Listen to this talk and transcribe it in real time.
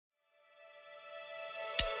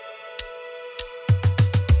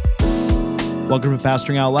Welcome to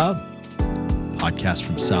Pastoring Out Loud, podcast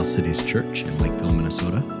from South Cities Church in Lakeville,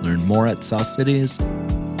 Minnesota. Learn more at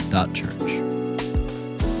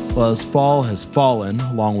southcities.church. Well, as fall has fallen,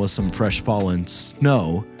 along with some fresh fallen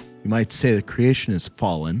snow, you might say that creation has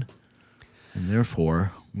fallen, and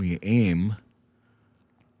therefore we aim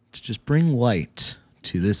to just bring light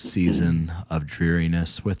to this season of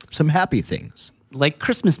dreariness with some happy things. Like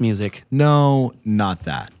Christmas music. No, not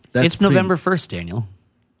that. It's November 1st, Daniel.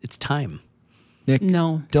 It's time. Nick,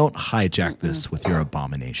 no. Don't hijack this with your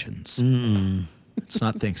abominations. It's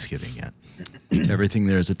not Thanksgiving yet. To everything,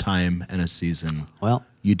 there's a time and a season. Well,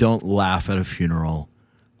 you don't laugh at a funeral.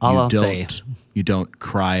 You don't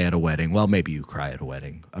cry at a wedding. Well, maybe you cry at a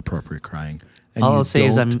wedding, appropriate crying. And all I'll say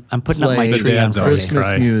is I'm putting up my tree on Friday.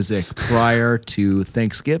 Christmas music prior to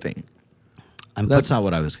Thanksgiving. That's not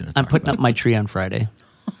what I was going to talk about. I'm putting up my tree on Friday.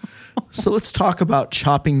 So let's talk about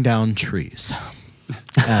chopping down trees.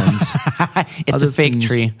 And it's a fake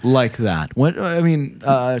tree like that.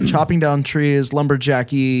 Chopping down trees,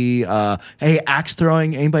 lumberjacky. Hey, axe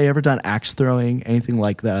throwing. Anybody ever done axe throwing? Anything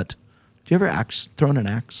like that? Have you ever thrown an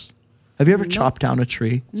axe? Have you ever chopped down a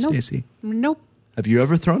tree, Stacy? Nope. Have you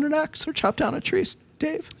ever thrown an axe or chopped down a tree,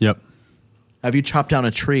 Dave? Yep. Have you chopped down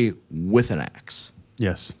a tree with an axe?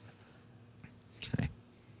 Yes. Okay.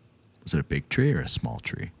 Was it a big tree or a small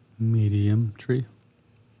tree? Medium tree.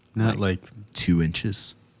 Not like 2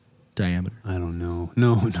 inches diameter. I don't know.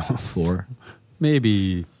 No. 4.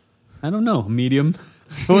 Maybe. I don't know. Medium.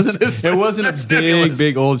 It wasn't a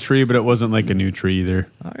big old tree, but it wasn't like a new tree either.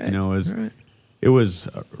 All right. It was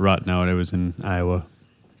rotten out. It was in Iowa.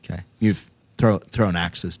 Okay. You've thrown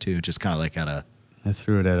axes too, just kind of like at a. I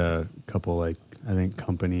threw it at a couple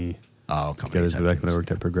company. Oh, company. Back when I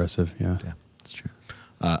worked at Progressive. Yeah, that's true.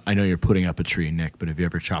 I know you're putting up a tree, Nick, but have you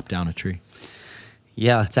ever chopped down a tree?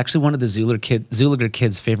 Yeah, it's actually one of the Zuliger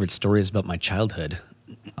kids' favorite stories about my childhood.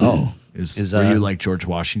 Oh, were you like George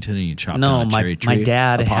Washington and you chopped down a cherry tree? No, my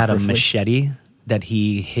dad had a machete that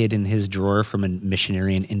he hid in his drawer from a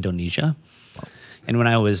missionary in Indonesia. Wow. And when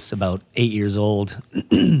I was about 8 years old,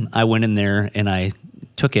 I went in there and I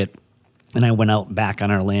took it and I went out back on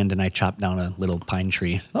our land and I chopped down a little pine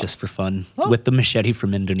tree just for fun with the machete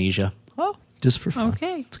from Indonesia. Oh, just for fun.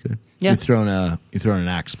 Okay. That's good. Yeah. You thrown an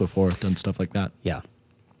axe before, done stuff like that? Yeah.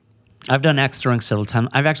 I've done axe throwing several times.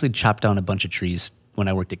 I've actually chopped down a bunch of trees when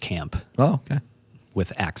I worked at camp. Oh, okay.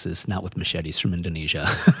 With axes, not with machetes from Indonesia.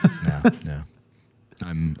 No.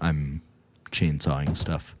 I'm chainsawing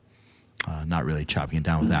stuff. Not really chopping it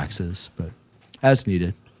down with axes, but as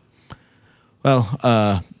needed. Well,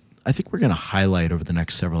 I think we're going to highlight over the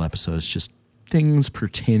next several episodes just things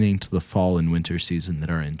pertaining to the fall and winter season that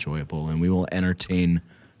are enjoyable, and we will entertain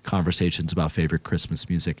conversations about favorite Christmas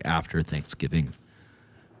music after Thanksgiving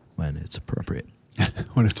when it's appropriate.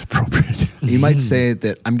 When it's appropriate. You might say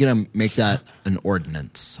that I'm going to make that an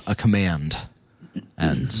ordinance, a command.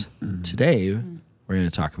 And today we're going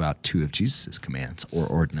to talk about 2 of Jesus' commands or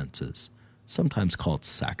ordinances, sometimes called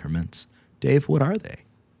sacraments. Dave, what are they?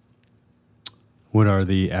 What are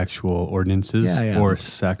the actual ordinances or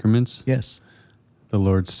sacraments? Yes. The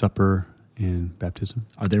Lord's Supper and baptism.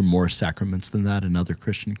 Are there more sacraments than that in other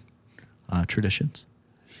Christian traditions?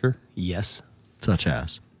 Sure. Yes. Such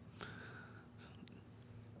as?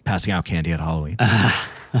 Passing out candy at Halloween.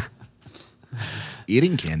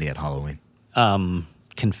 Eating candy at Halloween.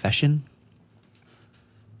 Confession.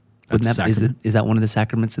 That's sacrament? Is that one of the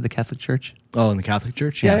sacraments of the Catholic Church? Oh, in the Catholic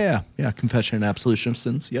Church? Yeah. Confession and absolution of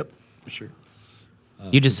sins. Yep, for sure.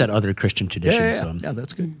 You just said other Christian traditions. Yeah,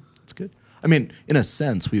 that's good. That's good. I mean, in a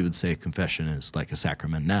sense, we would say confession is like a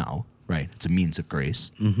sacrament now, right? It's a means of grace.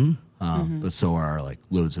 Mm-hmm. But so are like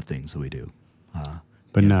loads of things that we do.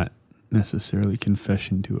 But not necessarily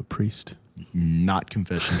confession to a priest. Not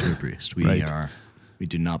confession to a priest. We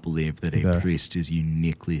do not believe that a priest is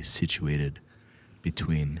uniquely situated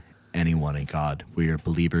between anyone and God. We are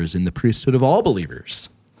believers in the priesthood of all believers.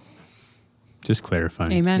 Just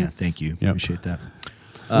clarifying. Amen. Yeah, thank you. Yep. Appreciate that.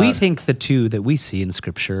 We think the 2 that we see in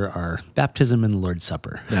Scripture are baptism and the Lord's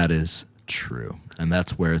Supper. That is true. And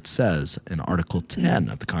that's where it says in Article 10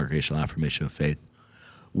 of the Congregational Affirmation of Faith,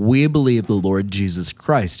 we believe the Lord Jesus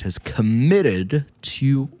Christ has committed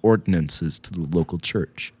 2 ordinances to the local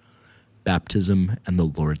church, baptism and the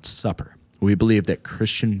Lord's Supper. We believe that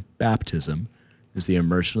Christian baptism is the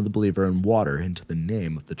immersion of the believer in water into the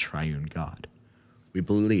name of the triune God. We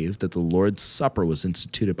believe that the Lord's Supper was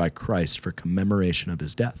instituted by Christ for commemoration of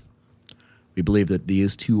his death. We believe that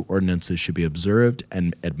these 2 ordinances should be observed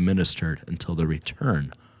and administered until the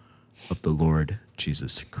return of the Lord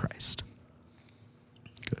Jesus Christ.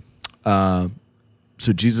 Good.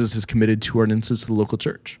 So Jesus has committed 2 ordinances to the local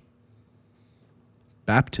church.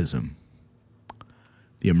 baptism,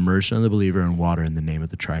 the immersion of the believer in water in the name of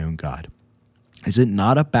the triune God, is it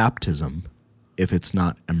not a baptism if it's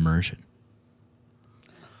not immersion?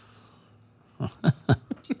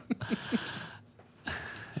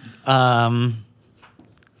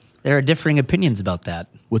 There are differing opinions about that.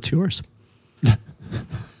 What's yours?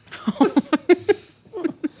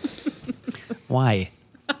 Why?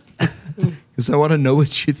 Because I want to know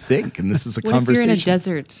what you think, and this is a What conversation. if you're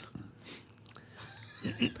in a desert?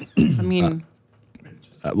 I mean,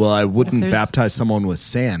 Well, I wouldn't there's- baptize someone with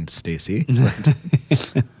sand, Stacy.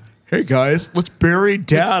 But- hey guys, let's bury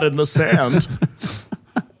Dad in the sand.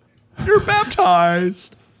 You're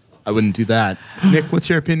baptized. I wouldn't do that. Nick, what's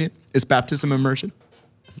your opinion? Is baptism immersion?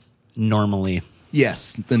 Normally.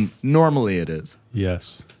 Yes, then normally it is.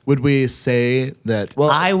 Yes. Would we say that? Well,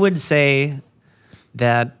 I would say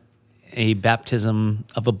that a baptism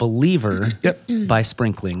of a believer Yep. by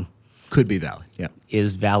sprinkling could be valid. Yeah.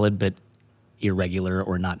 is valid but irregular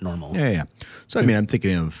or not normal. Yeah. So I mean, I'm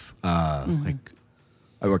thinking of like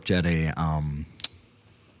I worked at a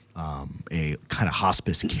kind of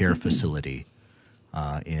hospice care facility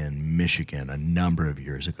in Michigan a number of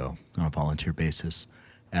years ago on a volunteer basis.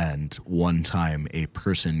 And one time a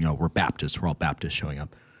person, we're Baptists, we're all Baptists showing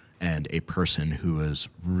up, and a person who was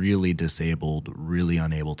really disabled, really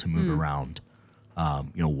unable to move around,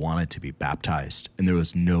 wanted to be baptized, and there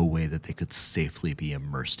was no way that they could safely be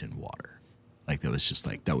immersed in water. Like that was just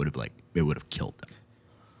like, it would have killed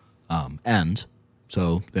them. And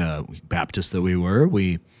so the Baptists that we were,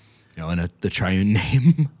 in the triune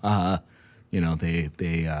name,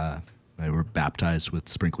 they were baptized with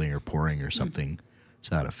sprinkling or pouring or something to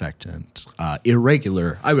that effect. And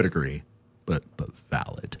irregular, I would agree, but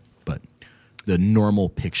valid. But the normal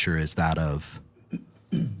picture is that of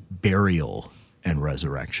burial and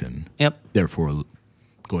resurrection. Yep. Therefore,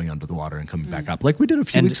 going under the water and coming back up, like we did a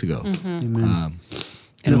few weeks ago.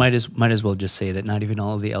 And might as well just say that not even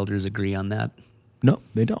all of the elders agree on that. No,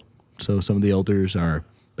 they don't. So some of the elders are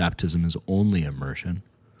baptism is only immersion.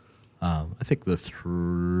 I think the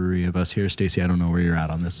three of us here, Stacy, I don't know where you're at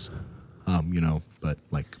on this, but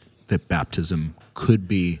like that baptism could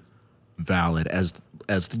be valid as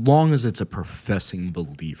long as it's a professing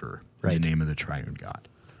believer in the name of the triune God.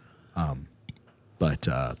 But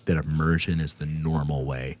that immersion is the normal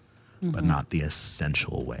way, but not the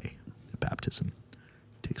essential way that baptism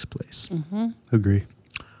takes place. Agree.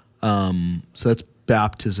 So that's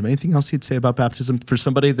baptism. Anything else you'd say about baptism? For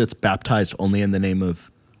somebody that's baptized only in the name of,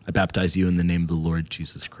 I baptize you in the name of the Lord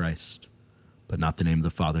Jesus Christ, but not the name of the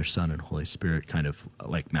Father, Son, and Holy Spirit, kind of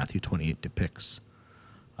like Matthew 28 depicts.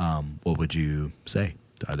 What would you say?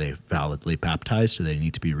 Are they validly baptized? Do they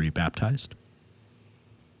need to be rebaptized?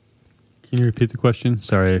 Can you repeat the question?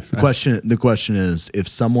 Sorry. The question is, if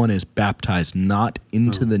someone is baptized not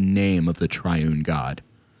into the name of the triune God,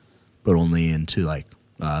 but only into like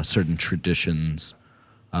certain traditions,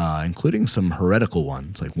 including some heretical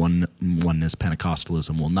ones, like oneness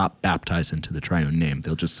Pentecostalism will not baptize into the triune name.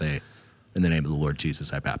 They'll just say, in the name of the Lord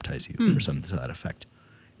Jesus, I baptize you, or something to that effect.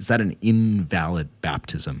 Is that an invalid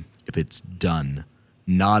baptism if it's done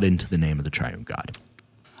not into the name of the triune God?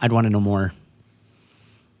 I'd want to know more.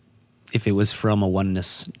 If it was from a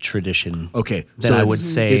oneness tradition, Okay, then I would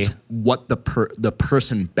say it's what the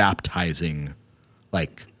person baptizing,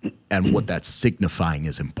 like, and what that's signifying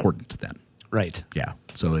is important then. right. Yeah,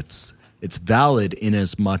 so it's valid in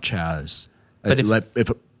as much as. But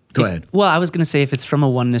Go ahead. Well, I was going to say if it's from a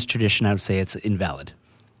oneness tradition, I would say it's invalid.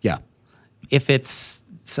 Yeah, If it's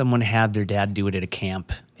someone had their dad do it at a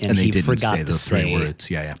camp and they he didn't forgot say to those say three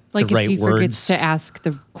words. Yeah. like the if right he words. forgets to ask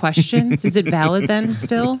the questions, is it valid then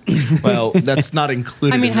still? Well, that's not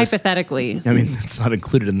included. I mean, in this- hypothetically. I mean, it's not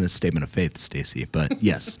included in this statement of faith, Stacy. But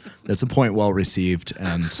yes, that's a point well received,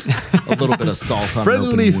 and a little bit of salt on an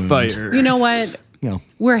Friendly open wound. fire. You know what? You know,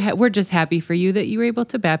 We're just happy for you that you were able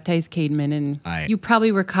to baptize Cademan, and you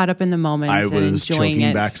probably were caught up in the moment I and was enjoying choking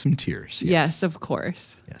it. back some tears. Yes, of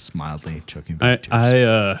course. Yes, mildly choking back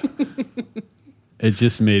tears. It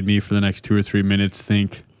just made me for the next 2 or 3 minutes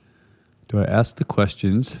think, do I ask the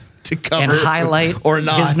questions to cover and highlight or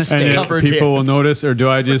not his mistake. and cover if people Dan. will notice, or do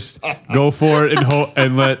I just go for it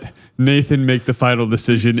and let Nathan make the final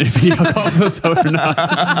decision if he calls us out or not?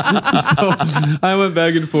 So I went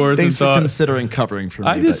back and forth. Thanks and for thought, considering covering for me.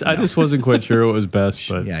 I just but no. wasn't quite sure what was best,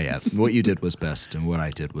 but Yeah. What you did was best, and what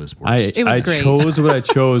I did was I worst. It was great. chose what I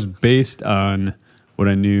chose based on what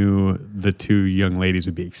I knew the two young ladies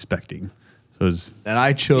would be expecting. So it was And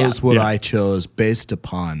I chose Yeah. what Yeah. I chose based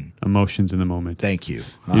upon. emotions in the moment. Thank you.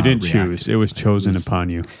 You didn't choose; reactive. it was chosen was- upon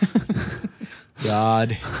you.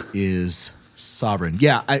 God is sovereign.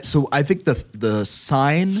 Yeah, so I think the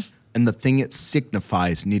sign and the thing it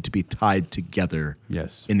signifies need to be tied together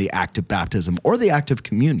in the act of baptism or the act of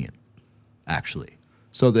communion, actually.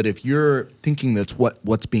 So that if you're thinking that's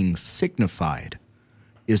what's being signified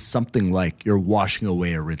is something like you're washing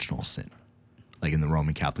away original sin, like in the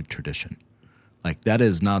Roman Catholic tradition. Like that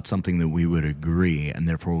is not something that we would agree, and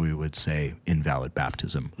therefore we would say invalid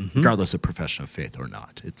baptism, regardless of profession of faith or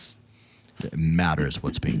not. It matters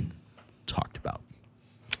what's being talked about.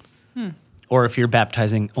 Or if you're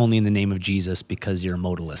baptizing only in the name of Jesus because you're a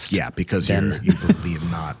modalist. Yeah, because you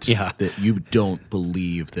believe not. That you don't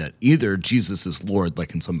believe that either Jesus is Lord,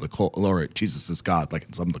 like in some of the cults, or Jesus is God, like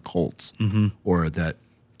in some of the cults, or that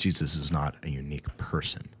Jesus is not a unique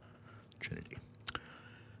person. Trinity.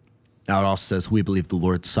 Now it also says, we believe the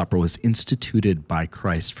Lord's Supper was instituted by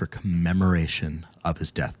Christ for commemoration of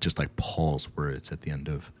his death, just like Paul's words at the end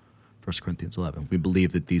of 1 Corinthians 11. We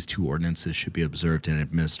believe that these two ordinances should be observed and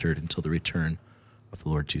administered until the return of the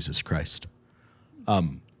Lord Jesus Christ.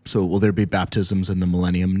 So will there be baptisms in the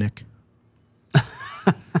millennium, Nick?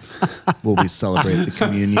 Will we celebrate the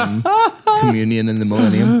communion in the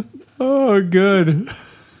millennium? Oh, good.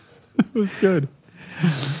 That was good.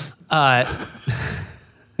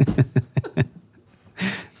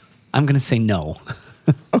 I'm going to say no.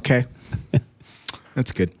 Okay.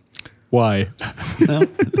 That's good. Why? We're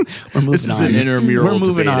moving This is on. an intramural We're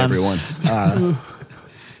moving debate, on. everyone.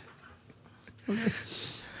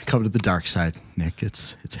 Come to the dark side, Nick.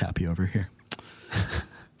 It's happy over here.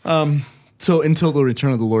 So until the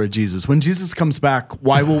return of the Lord Jesus, when Jesus comes back,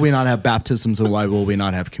 why will we not have baptisms and why will we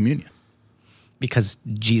not have communion? Because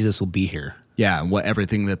Jesus will be here. Yeah, and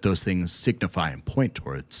everything that those things signify and point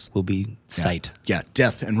towards Will be sight. Yeah,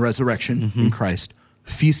 death and resurrection in Christ,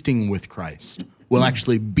 feasting with Christ. Will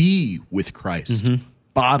actually be with Christ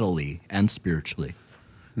bodily and spiritually.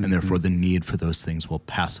 And therefore the need for those things will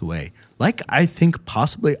pass away. Like I think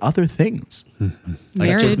possibly other things.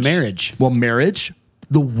 Like just marriage. Well, marriage,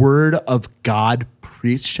 the word of God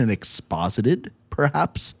preached and exposited,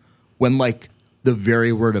 perhaps, when like the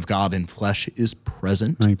very word of God in flesh is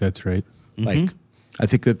present. I think that's right. Like, I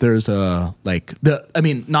think that there's not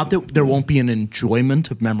that there won't be an enjoyment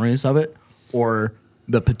of memories of it or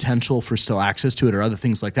the potential for still access to it or other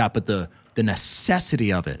things like that, but the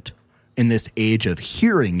necessity of it in this age of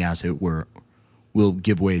hearing, as it were, will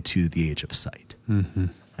give way to the age of sight.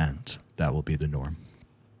 And that will be the norm.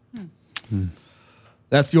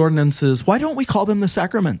 That's the ordinances. Why don't we call them the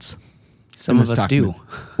sacraments? Some of us do.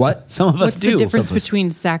 What? Some of us What's do. the difference Some of us- between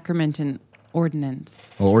sacrament and ordinance?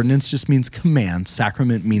 Well, ordinance just means command.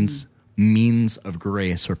 Sacrament means means of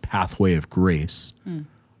grace or pathway of grace.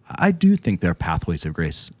 I do think there are pathways of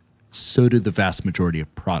grace. So do the vast majority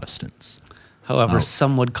of Protestants. However,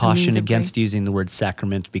 some would caution means of against grace? using the word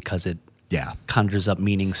sacrament because it conjures up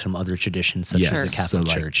meanings from other traditions such as the Catholic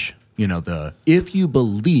Church. You know, if you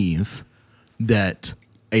believe that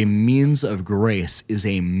a means of grace is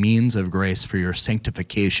a means of grace for your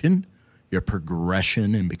sanctification, your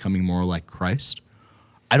progression in becoming more like Christ,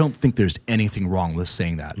 I don't think there's anything wrong with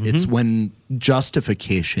saying that. It's when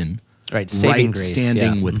justification, saving grace,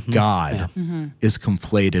 standing with God is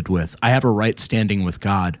conflated with, I have a right standing with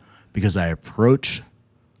God because I approach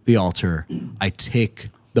the altar, I take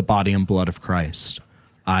the body and blood of Christ,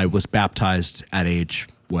 I was baptized at age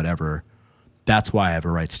whatever, that's why I have a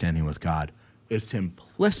right standing with God. It's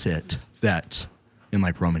implicit that, in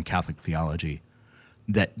like Roman Catholic theology,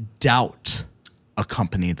 that doubt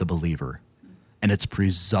accompany the believer, and it's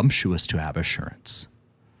presumptuous to have assurance.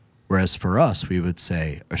 Whereas for us, we would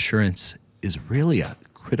say assurance is really a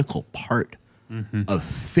critical part of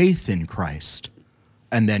faith in Christ.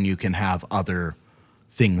 And then you can have other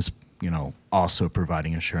things, also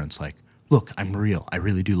providing assurance like, look, I'm real. I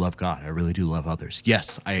really do love God. I really do love others.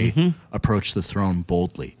 Yes, I approach the throne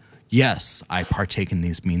boldly. Yes, I partake in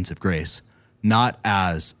these means of grace, not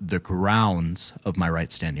as the grounds of my right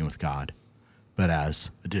standing with God, but as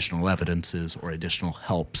additional evidences or additional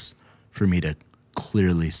helps for me to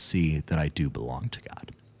clearly see that I do belong to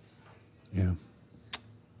God. Yeah.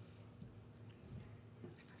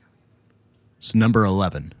 So number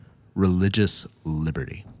 11, religious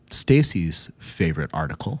liberty. Stacy's favorite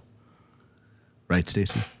article. Right,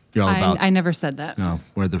 Stacy? You're all about... I never said that. No,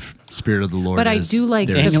 where the Spirit of the Lord But I is. do like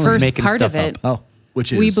the Daniel is first making part of stuff it. up. Oh,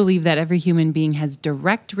 which is... We believe that every human being has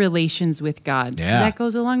direct relations with God. Yeah. So that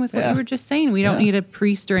goes along with what you were just saying. We don't need a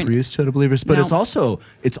priest or an... priesthood of believers. But No.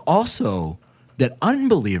 it's also that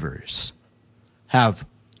unbelievers have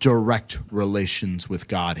direct relations with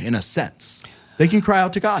God in a sense. They can cry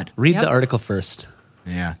out to God. Read Yep. the article first.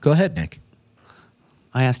 Yeah. Go ahead, Nick.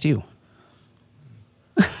 I asked you.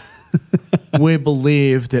 We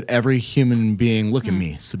believe that every human being, look at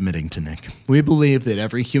me submitting to Nick. We believe that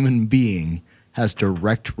every human being has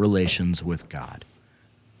direct relations with God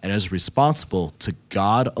and is responsible to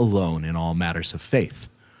God alone in all matters of faith.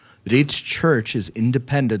 That each church is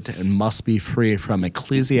independent and must be free from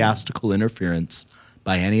ecclesiastical interference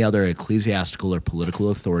by any other ecclesiastical or political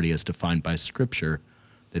authority as defined by Scripture.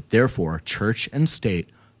 That therefore, church and state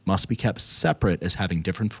must be kept separate as having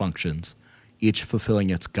different functions, each fulfilling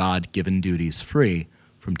its God-given duties free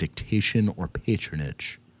from dictation or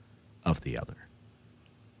patronage of the other.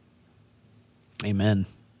 Amen.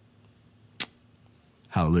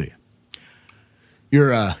 Hallelujah.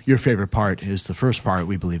 Your favorite part is the first part.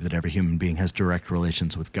 We believe that every human being has direct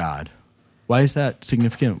relations with God. Why is that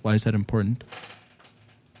significant? Why is that important?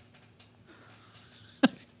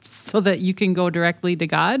 So that you can go directly to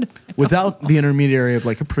God? Without the intermediary of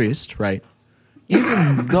like a priest, right?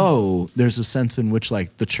 Even though there's a sense in which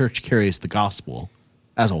like the church carries the gospel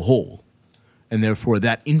as a whole, and therefore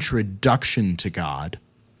that introduction to God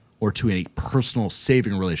or to a personal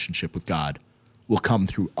saving relationship with God will come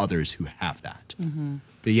through others who have that. Mm-hmm.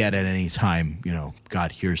 But yet at any time,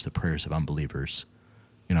 God hears the prayers of unbelievers.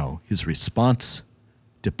 His response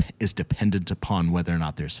is dependent upon whether or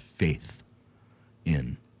not there's faith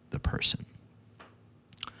in the person.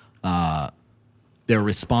 They're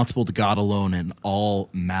responsible to God alone in all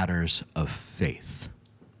matters of faith.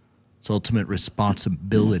 It's ultimate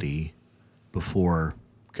responsibility before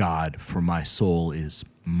God for my soul is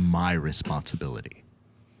my responsibility,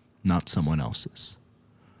 not someone else's.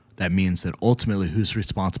 That means that ultimately who's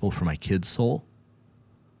responsible for my kid's soul?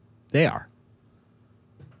 They are.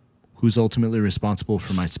 Who's ultimately responsible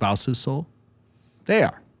for my spouse's soul? They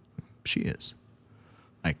are. She is.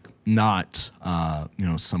 Like not,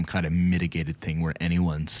 some kind of mitigated thing where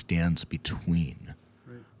anyone stands between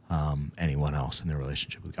anyone else in their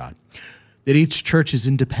relationship with God. That each church is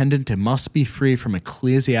independent and must be free from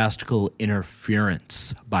ecclesiastical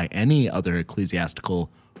interference by any other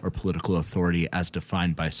ecclesiastical or political authority as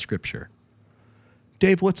defined by Scripture.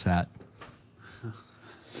 Dave, what's that?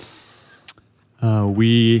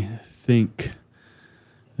 We think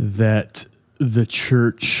that the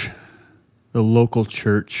church, the local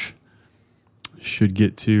church, should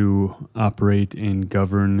get to operate and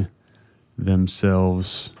govern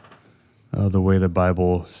themselves the way the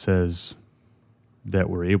Bible says that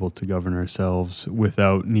we're able to govern ourselves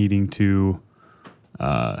without needing to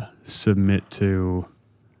submit to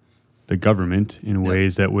the government in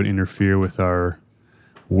ways that would interfere with our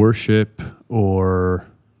worship or,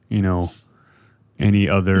 any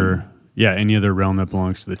other realm that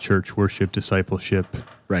belongs to the church, worship, discipleship,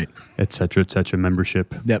 right, et cetera,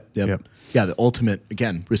 membership. Yep. Yeah, the ultimate,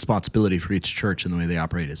 again, responsibility for each church and the way they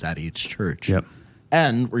operate is at each church. Yep.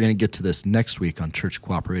 And we're going to get to this next week on church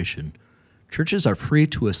cooperation. Churches are free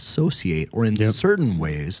to associate or in certain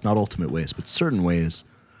ways, not ultimate ways, but certain ways,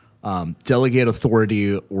 delegate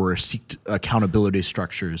authority or seek accountability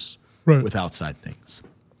structures with outside things.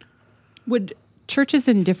 Would churches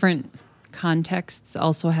in different contexts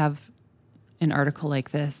also have an article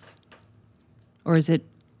like this? Or is it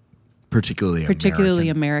particularly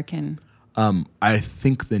American? I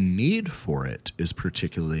think the need for it is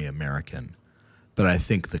particularly American, but I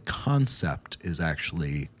think the concept is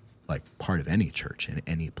actually like part of any church in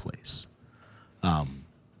any place.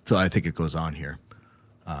 So I think it goes on here.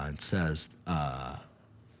 It says,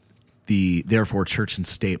 therefore church and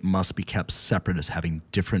state must be kept separate as having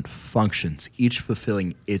different functions, each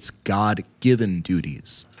fulfilling its God-given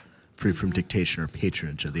duties, free from dictation or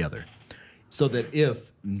patronage of the other. So that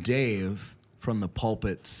if Dave from the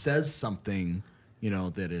pulpit says something,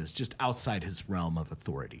 that is just outside his realm of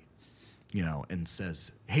authority, and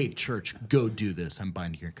says, hey, church, go do this. I'm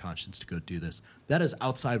binding your conscience to go do this. That is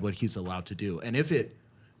outside what he's allowed to do. And if it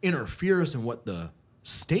interferes in what the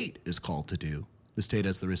state is called to do, the state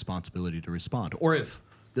has the responsibility to respond. Or if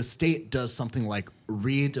the state does something like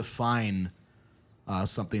redefine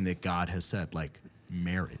something that God has said, like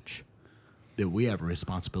marriage, that we have a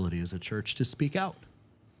responsibility as a church to speak out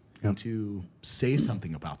and to say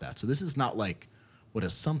something about that. So this is not like what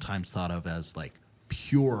is sometimes thought of as like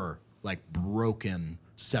pure, like broken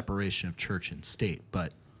separation of church and state,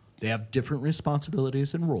 but they have different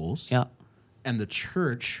responsibilities and roles. Yeah. And the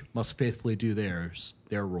church must faithfully do their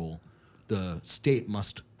role. The state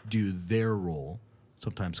must do their role,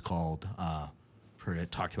 sometimes called, heard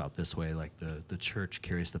it talked about this way, like the church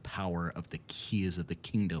carries the power of the keys of the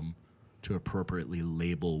kingdom to appropriately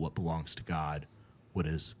label what belongs to God, what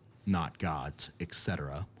is not God's,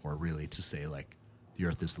 etc., or really to say like the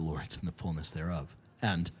earth is the Lord's and the fullness thereof.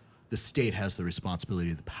 And the state has the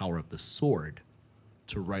responsibility, the power of the sword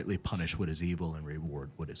to rightly punish what is evil and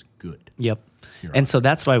reward what is good. Yep. And so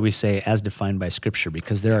that's why we say as defined by Scripture,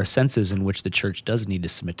 because there are senses in which the church does need to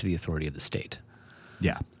submit to the authority of the state.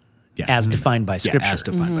 Yeah. Yeah. As defined by Scripture. Yeah, as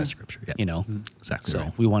defined by Scripture. Yeah. You know? Exactly. So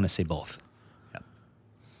right. we want to say both. Yeah.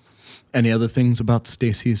 Any other things about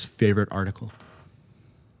Stacy's favorite article?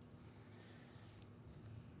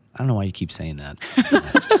 I don't know why you keep saying that.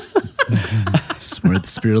 Where the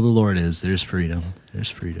Spirit of the Lord is, there's freedom. There's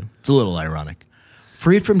freedom. It's a little ironic.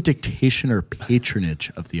 Freed from dictation or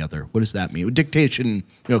patronage of the other. What does that mean? Dictation,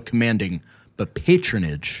 commanding, but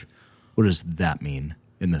patronage, what does that mean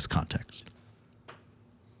in this context?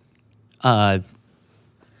 I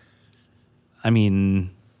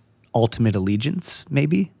mean, ultimate allegiance,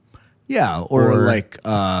 maybe? Yeah, or like,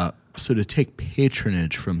 so to take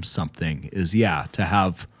patronage from something is, to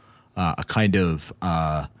have a kind of,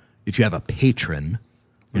 if you have a patron,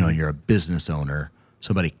 and you're a business owner,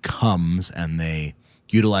 somebody comes and they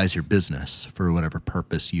utilize your business for whatever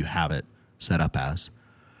purpose you have it set up as.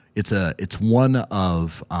 It's one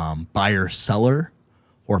of buyer-seller,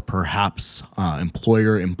 or perhaps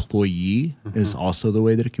employer-employee is also the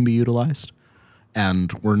way that it can be utilized.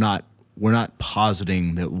 And we're not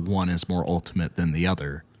positing that one is more ultimate than the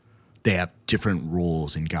other. They have different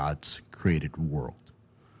roles in God's created world.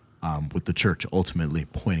 With the church ultimately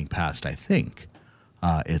pointing past, I think,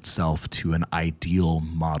 itself to an ideal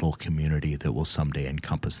model community that will someday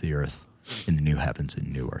encompass the earth in the new heavens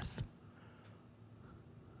and new earth.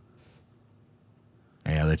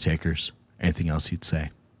 Any other takers? Anything else you'd say?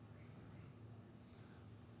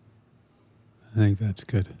 I think that's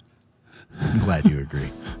good. I'm glad you agree.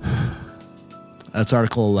 That's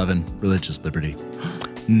Article 11, Religious Liberty.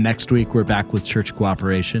 Next week, we're back with church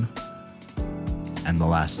cooperation and the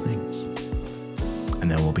last things. And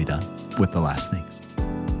then we'll be done with the last things.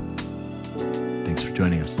 Thanks for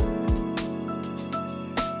joining us.